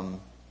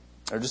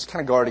 or just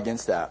kind of guard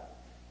against that.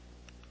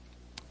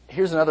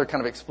 Here's another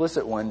kind of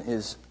explicit one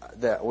is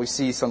that we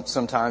see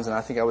sometimes, and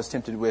I think I was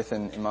tempted with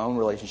in my own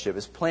relationship,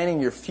 is planning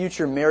your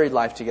future married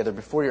life together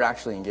before you're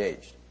actually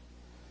engaged.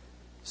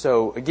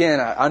 So again,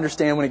 I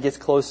understand when it gets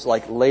close,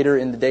 like later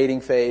in the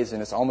dating phase,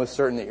 and it's almost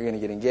certain that you're going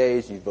to get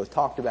engaged, you've both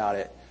talked about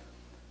it.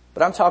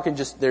 But I'm talking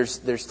just,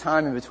 there's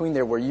time in between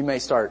there where you may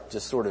start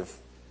just sort of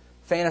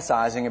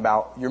fantasizing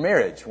about your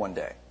marriage one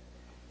day.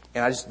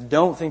 And I just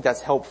don't think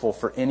that's helpful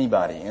for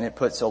anybody. And it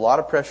puts a lot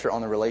of pressure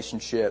on the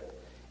relationship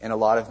and a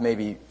lot of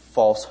maybe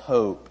false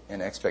hope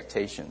and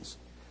expectations.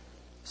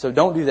 So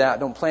don't do that.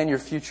 Don't plan your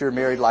future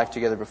married life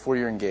together before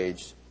you're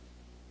engaged.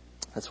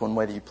 That's one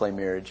way that you play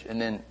marriage. And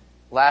then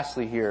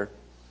lastly here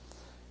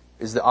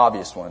is the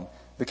obvious one.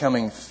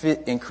 Becoming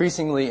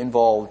increasingly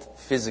involved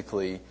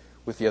physically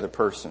with the other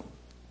person.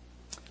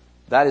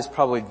 That is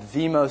probably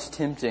the most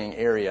tempting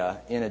area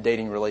in a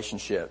dating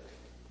relationship,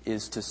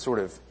 is to sort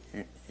of,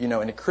 in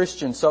a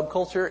Christian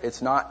subculture, it's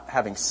not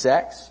having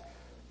sex,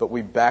 but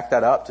we back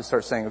that up to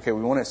start saying, okay,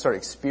 we want to start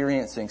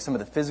experiencing some of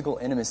the physical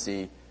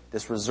intimacy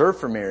that's reserved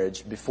for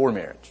marriage before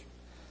marriage.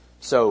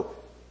 So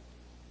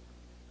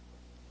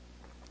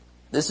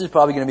this is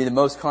probably going to be the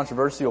most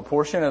controversial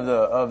portion of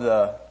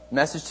the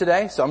message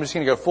today. So I'm just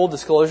going to go full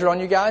disclosure on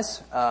you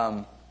guys.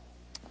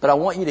 But I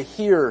want you to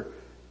hear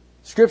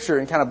Scripture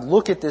and kind of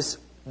look at this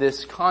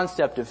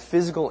concept of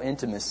physical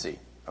intimacy.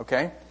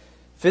 Okay?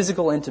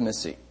 Physical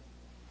intimacy.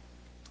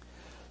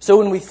 So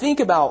when we think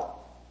about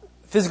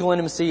physical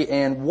intimacy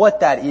and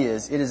what that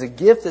is, it is a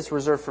gift that's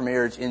reserved for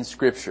marriage in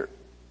Scripture.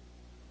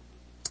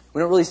 We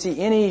don't really see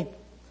any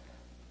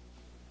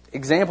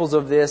examples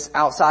of this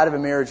outside of a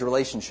marriage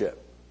relationship.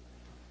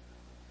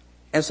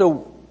 And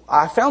so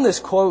I found this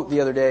quote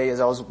the other day as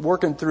I was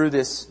working through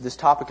this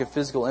topic of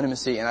physical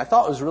intimacy, and I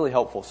thought it was really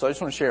helpful, so I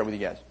just want to share it with you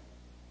guys.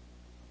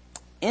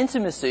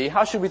 Intimacy,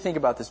 how should we think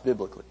about this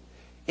biblically?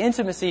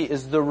 Intimacy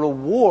is the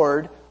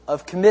reward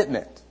of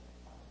commitment.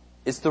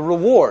 It's the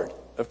reward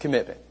of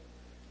commitment,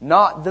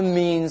 not the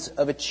means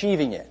of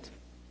achieving it.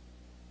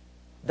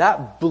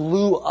 That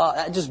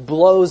just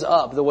blows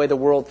up the way the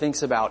world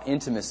thinks about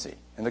intimacy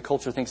and the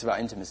culture thinks about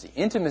intimacy.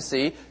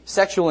 Intimacy,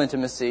 sexual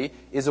intimacy,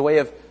 is a way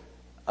of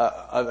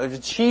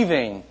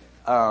achieving,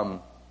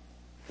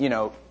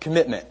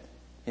 commitment.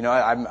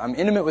 I'm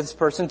intimate with this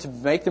person to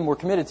make them more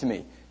committed to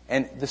me.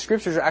 And the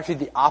Scriptures are actually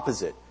the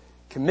opposite.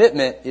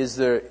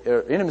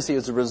 Intimacy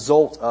is the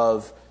result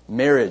of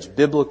marriage,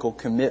 biblical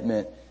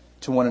commitment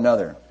to one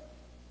another.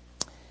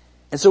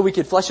 And so we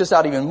could flesh this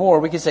out even more.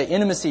 We could say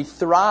intimacy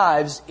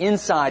thrives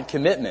inside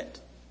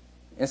commitment,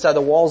 inside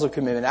the walls of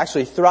commitment. It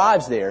actually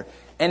thrives there,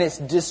 and it's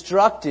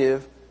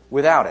destructive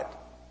without it.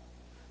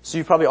 So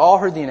you've probably all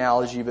heard the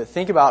analogy, but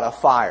think about a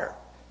fire.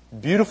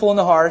 Beautiful in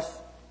the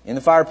hearth, in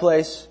the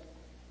fireplace,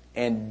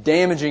 and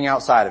damaging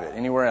outside of it,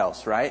 anywhere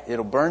else, right?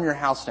 It'll burn your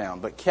house down.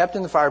 But kept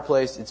in the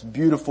fireplace, it's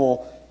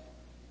beautiful,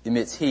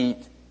 emits heat,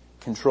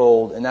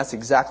 controlled, and that's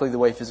exactly the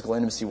way physical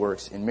intimacy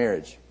works in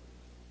marriage.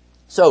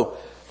 So,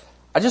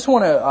 I just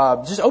want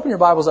to just open your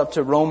Bibles up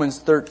to Romans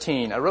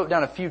 13. I wrote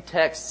down a few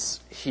texts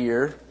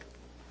here.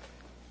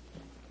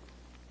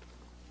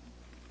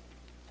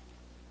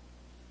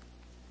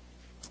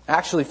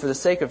 Actually, for the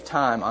sake of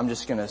time, I'm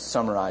just going to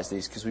summarize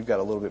these because we've got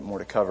a little bit more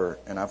to cover,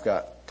 and I've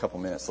got a couple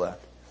minutes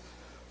left.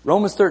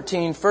 Romans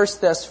 13, 1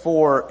 Thess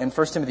 4, and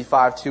 1 Timothy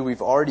 5:2,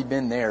 we've already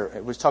been there,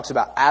 which talks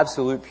about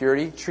absolute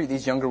purity. Treat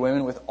these younger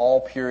women with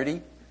all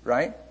purity,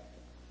 right?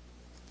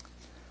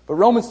 But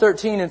Romans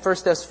 13 and 1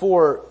 Thess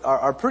 4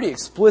 are pretty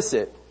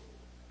explicit.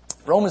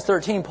 Romans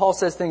 13, Paul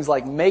says things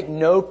like, make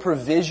no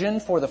provision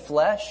for the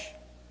flesh.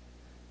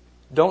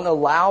 Don't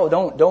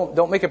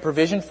make a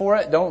provision for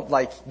it. Don't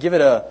give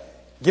it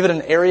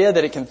an area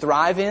that it can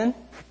thrive in.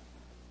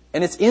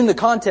 And it's in the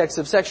context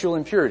of sexual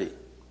impurity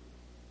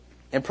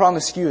and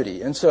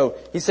promiscuity. And so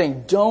he's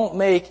saying, don't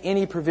make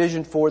any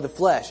provision for the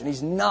flesh. And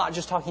he's not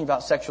just talking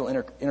about sexual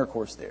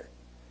intercourse there.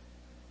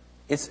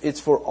 It's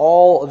for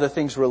all of the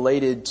things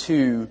related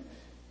to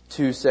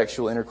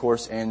sexual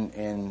intercourse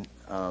and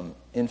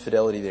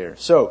infidelity there.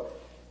 So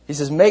he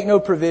says, make no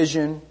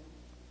provision.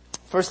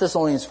 1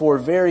 Thessalonians 4,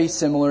 very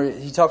similar.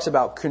 He talks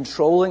about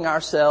controlling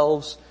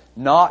ourselves,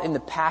 not in the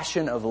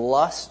passion of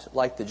lust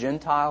like the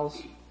Gentiles.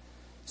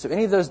 So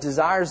any of those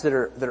desires that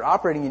are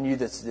operating in you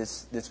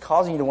that's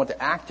causing you to want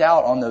to act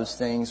out on those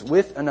things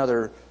with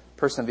another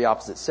person of the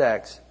opposite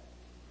sex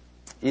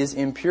is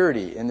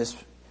impurity. And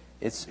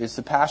it's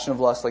the passion of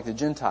lust like the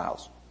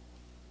Gentiles.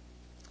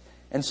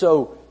 And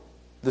so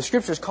the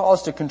Scriptures call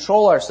us to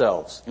control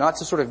ourselves, not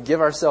to sort of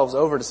give ourselves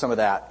over to some of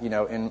that,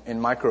 in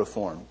micro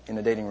form in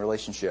a dating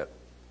relationship.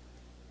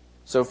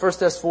 So 1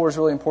 Thess 4 is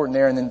really important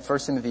there, and then 1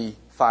 Timothy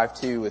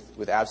 5:2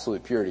 with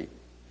absolute purity.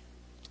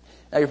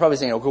 Now you're probably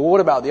saying, okay, well, what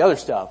about the other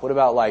stuff? What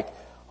about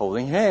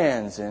holding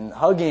hands and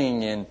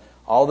hugging and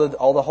all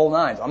the whole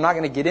nines? I'm not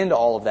going to get into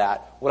all of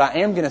that. What I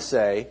am going to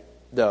say,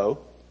 though,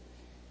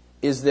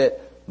 is that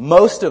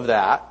most of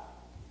that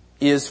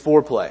is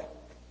foreplay.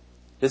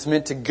 It's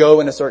meant to go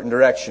in a certain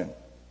direction.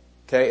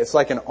 Okay? It's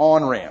like an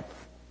on-ramp.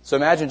 So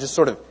imagine just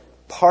sort of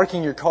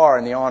parking your car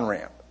in the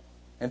on-ramp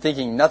and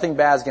thinking nothing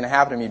bad is going to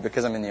happen to me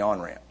because I'm in the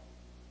on-ramp.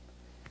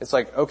 It's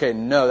like, okay,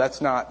 no, that's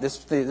not, this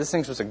thing's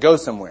supposed to go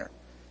somewhere.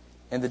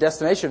 And the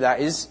destination of that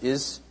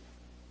is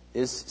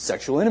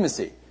sexual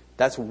intimacy.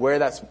 That's where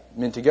that's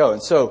meant to go.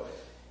 And so,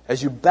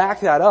 as you back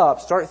that up,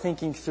 start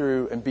thinking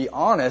through and be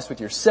honest with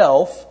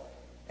yourself,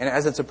 and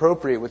as it's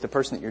appropriate with the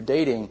person that you're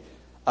dating,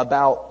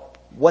 about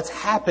what's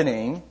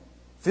happening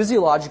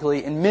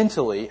physiologically and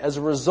mentally as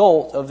a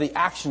result of the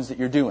actions that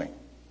you're doing.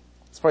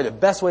 It's probably the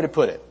best way to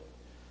put it.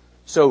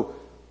 So,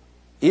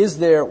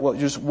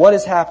 what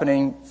is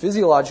happening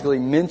physiologically,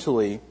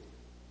 mentally,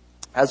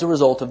 as a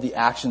result of the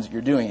actions that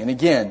you're doing? And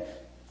again,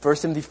 1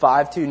 Timothy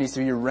 5:2 needs to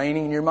be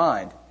reigning in your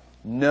mind.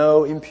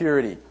 No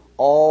impurity,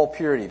 all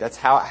purity. That's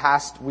how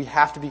we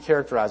have to be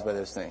characterized by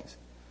those things.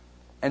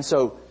 And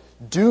so,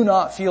 do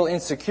not feel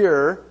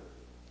insecure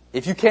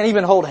if you can't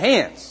even hold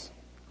hands.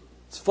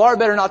 It's far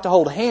better not to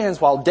hold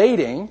hands while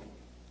dating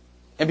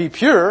and be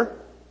pure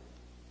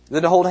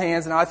than to hold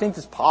hands. Now, I think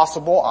it's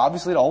possible,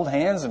 obviously, to hold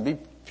hands and be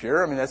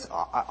pure. I mean, that's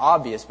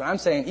obvious. But I'm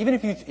saying, even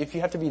if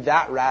you have to be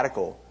that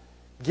radical,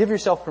 give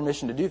yourself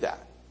permission to do that.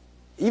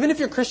 Even if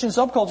your Christian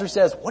subculture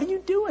says, what are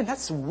you doing?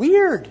 That's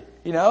weird.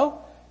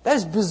 That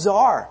is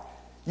bizarre.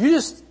 You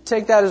just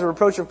take that as a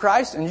reproach of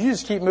Christ and you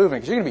just keep moving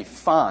because you're going to be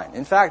fine.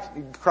 In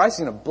fact, Christ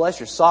is going to bless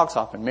your socks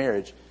off in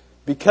marriage.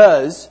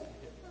 because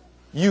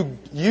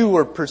you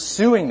were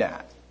pursuing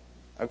that.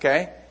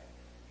 Okay?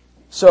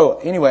 So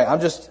anyway, I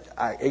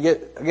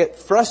get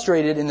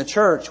frustrated in the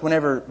church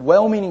whenever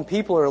well-meaning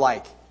people are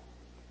like,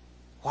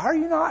 why are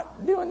you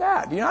not doing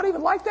that? Do you not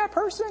even like that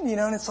person?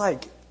 And it's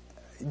like,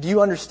 do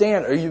you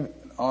understand? Are you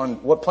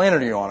on, what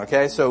planet are you on?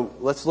 Okay, so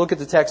let's look at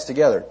the text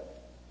together.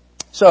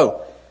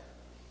 So,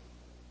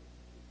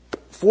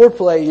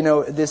 foreplay,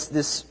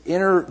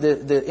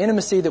 the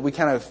intimacy that we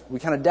kind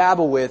of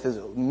dabble with is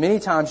many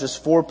times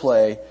just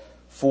foreplay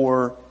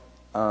for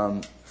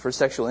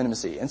sexual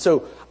intimacy. And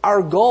so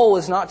our goal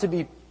is not to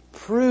be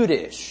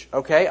prudish,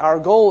 okay? Our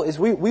goal is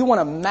we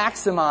want to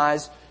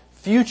maximize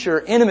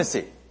future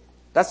intimacy.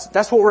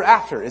 That's what we're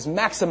after, is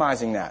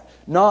maximizing that,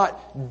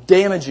 not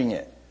damaging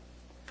it.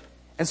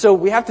 And so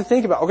we have to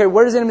think about, okay,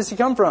 where does intimacy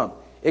come from?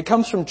 It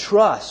comes from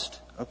trust,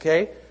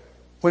 okay?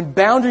 When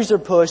boundaries are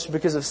pushed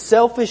because of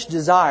selfish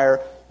desire,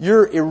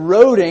 you're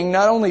eroding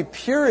not only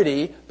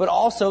purity, but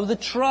also the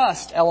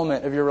trust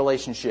element of your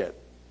relationship.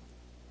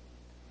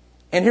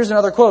 And here's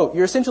another quote.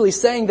 You're essentially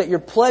saying that your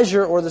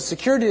pleasure or the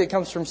security that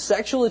comes from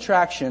sexual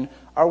attraction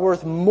are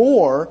worth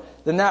more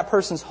than that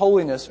person's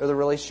holiness or the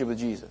relationship with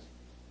Jesus.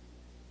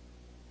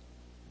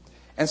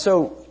 And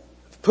so,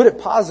 put it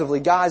positively,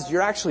 guys,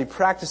 you're actually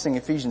practicing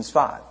Ephesians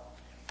 5,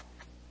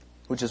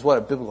 which is what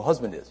a biblical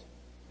husband is.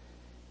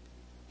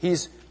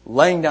 He's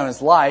laying down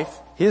his life,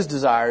 his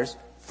desires,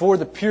 for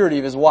the purity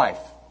of his wife.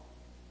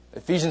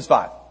 Ephesians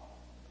 5.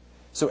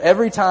 So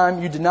every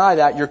time you deny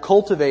that, you're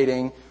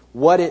cultivating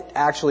what it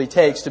actually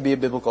takes to be a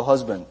biblical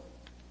husband.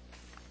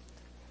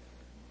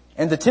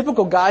 And the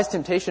typical guy's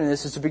temptation in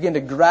this is to begin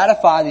to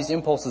gratify these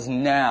impulses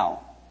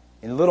now,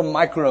 in little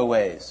micro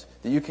ways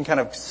that you can kind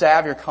of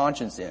salve your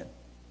conscience in.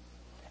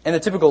 And the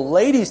typical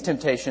lady's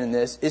temptation in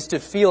this is to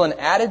feel an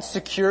added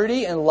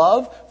security and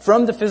love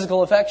from the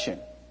physical affection.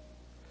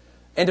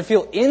 And to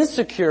feel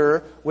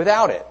insecure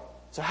without it.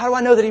 So how do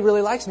I know that he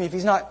really likes me if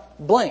he's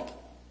not blank?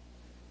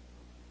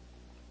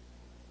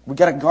 We've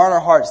got to guard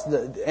our hearts.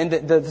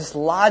 This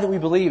lie that we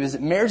believe is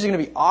that marriage is going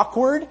to be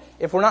awkward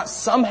if we're not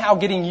somehow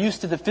getting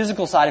used to the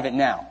physical side of it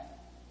now.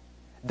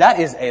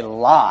 That is a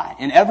lie.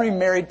 And every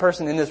married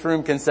person in this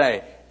room can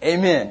say,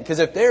 amen. Because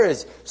if there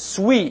is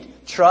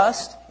sweet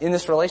trust in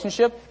this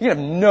relationship, you're going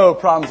to have no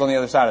problems on the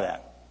other side of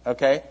that.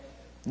 Okay?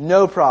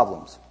 No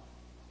problems.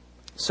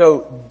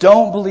 So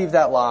don't believe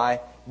that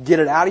lie. Get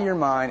it out of your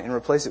mind and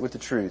replace it with the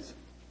truth.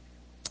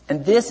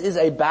 And this is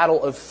a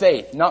battle of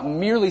faith, not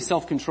merely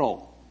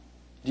self-control.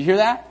 Do you hear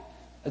that?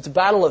 It's a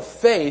battle of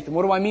faith. And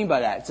what do I mean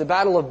by that? It's a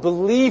battle of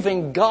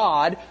believing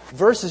God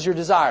versus your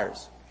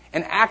desires.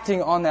 And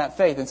acting on that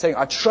faith and saying,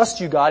 I trust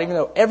you, God, even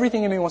though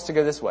everything in me wants to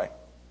go this way.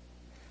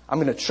 I'm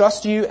going to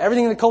trust you.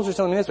 Everything in the culture is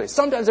telling me this way.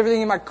 Sometimes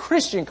everything in my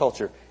Christian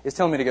culture is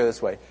telling me to go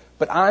this way.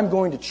 But I'm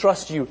going to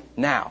trust you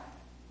now.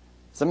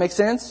 Does that make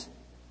sense?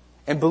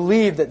 And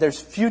believe that there's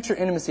future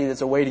intimacy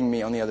that's awaiting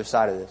me on the other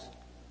side of this.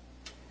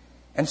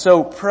 And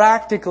so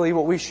practically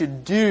what we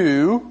should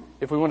do,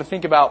 if we want to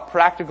think about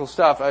practical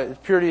stuff,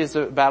 purity is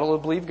a battle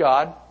to believe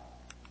God.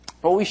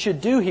 What we should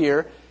do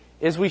here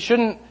is we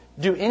shouldn't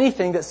do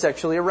anything that's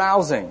sexually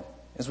arousing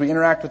as we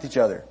interact with each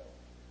other.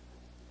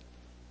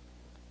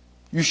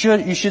 You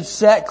should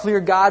set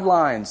clear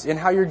guidelines in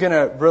how you're going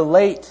to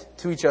relate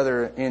to each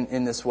other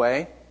in this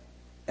way.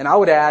 And I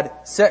would add,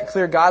 set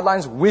clear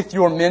guidelines with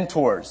your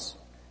mentors.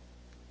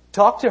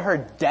 Talk to her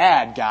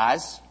dad,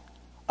 guys,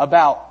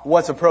 about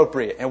what's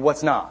appropriate and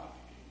what's not.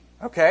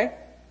 Okay?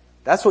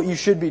 That's what you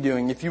should be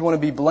doing if you want to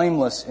be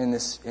blameless in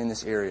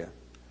this area.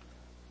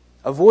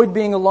 Avoid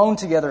being alone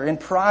together in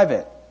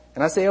private.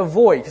 And I say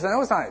avoid, because I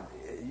know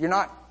you're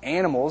not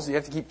animals, you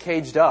have to keep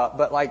caged up,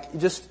 but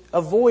just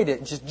avoid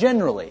it, just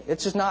generally.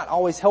 It's just not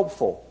always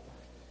helpful.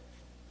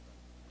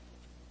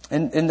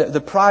 And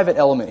the private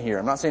element here,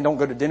 I'm not saying don't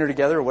go to dinner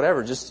together or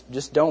whatever,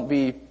 just don't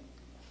be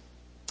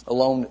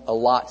alone a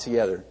lot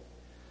together.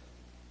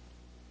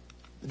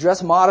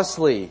 Dress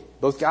modestly,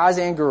 both guys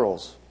and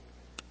girls.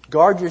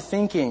 Guard your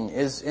thinking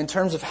is in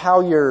terms of how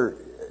you're,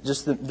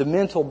 just the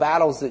mental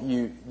battles that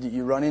you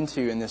run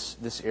into in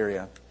this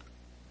area.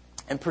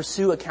 And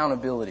pursue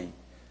accountability.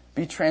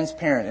 Be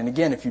transparent. And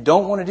again, if you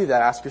don't want to do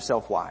that, ask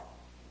yourself why.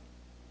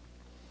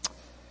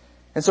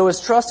 And so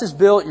as trust is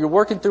built, you're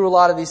working through a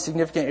lot of these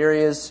significant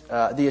areas.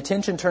 The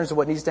attention turns to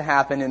what needs to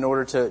happen in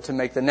order to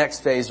make the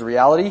next phase a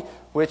reality,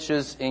 which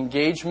is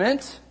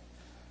engagement,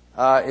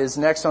 is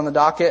next on the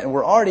docket. And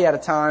we're already out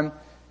of time.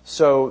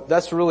 So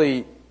that's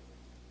really,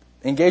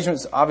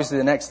 engagement's obviously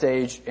the next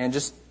stage. And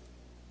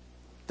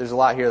there's a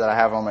lot here that I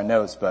have on my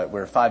notes, but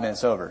we're 5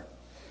 minutes over.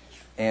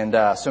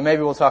 And so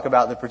maybe we'll talk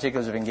about the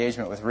particulars of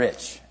engagement with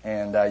Rich.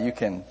 And you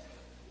can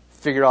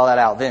figure all that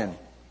out then.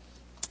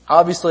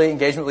 Obviously,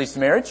 engagement leads to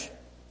marriage.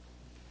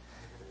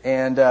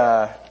 And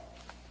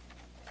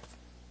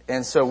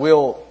so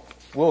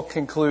we'll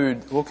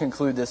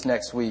conclude this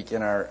next week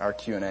in our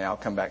Q&A. I'll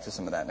come back to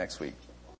some of that next week.